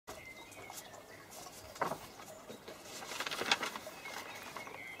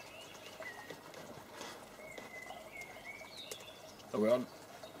we on?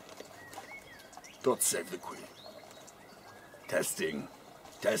 God save the Queen. Testing.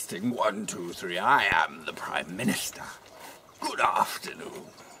 Testing, 1, 2, 3. I am the Prime Minister. Good afternoon.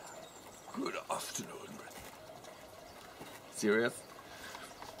 Good afternoon, Britain. Serious?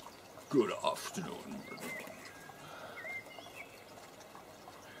 Good afternoon, Britain.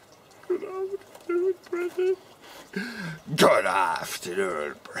 Good afternoon, Britain. Good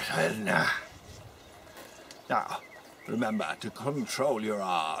afternoon, Britain. Now, remember to control your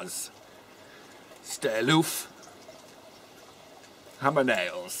R's. Stay aloof. Hammer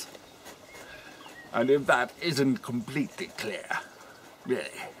nails. And if that isn't completely clear,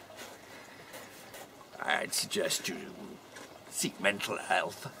 really, I'd suggest you seek mental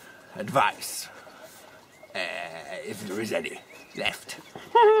health advice, if there is any left,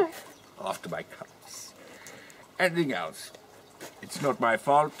 after my cuts. Anything else, it's not my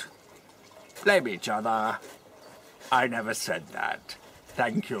fault. Blame each other. I never said that.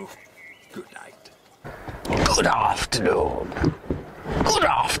 Thank you. Good night. Good afternoon. Good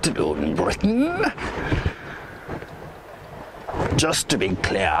afternoon, Britain. Just to be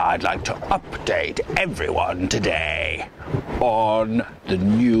clear, I'd like to update everyone today on the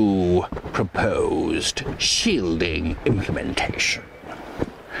new proposed shielding implementation.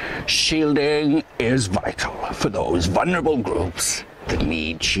 Shielding is vital for those vulnerable groups that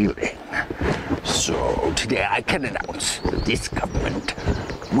need shielding. So today I can announce that this government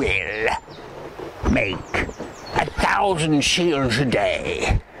will make 1,000 shields a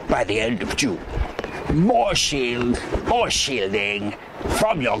day by the end of June. More shielding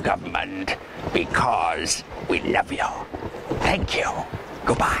from your government because we love you. Thank you.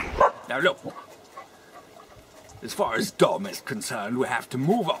 Goodbye. Now look, as far as Dom is concerned, we have to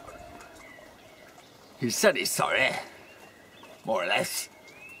move on. He said he's sorry, more or less.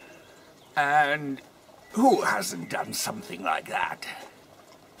 And who hasn't done something like that?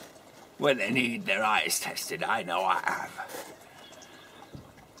 When they need their eyes tested, I know I have.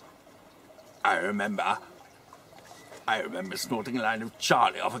 I remember snorting a line of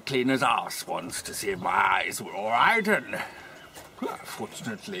Charlie off a cleaner's arse once to see if my eyes were all right, and well,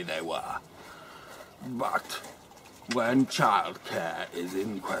 fortunately they were. But when childcare is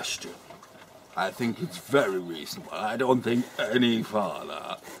in question, I think it's very reasonable. I don't think any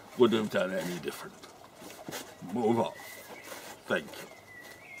father would have done any different. Move on. Thank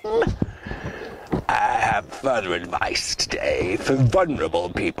you. I have further advice today for vulnerable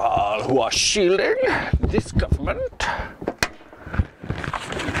people who are shielding this government.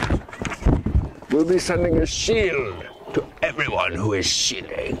 We'll be sending a shield to everyone who is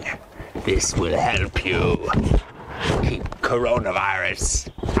shielding. This will help you keep coronavirus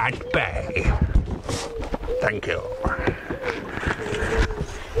at bay. Thank you.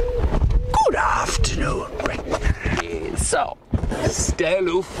 Good afternoon, Britain. So, stay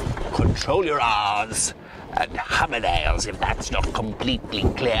aloof, control your R's, and hammer nails if that's not completely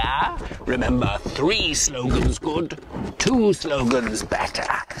clear. Remember, 3 slogans good, 2 slogans better.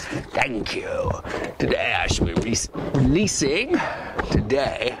 Thank you. Today I shall be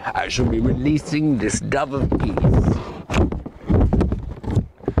releasing this dove of peace.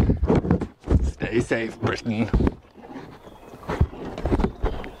 Stay safe, Britain.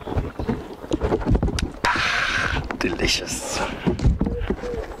 Delicious.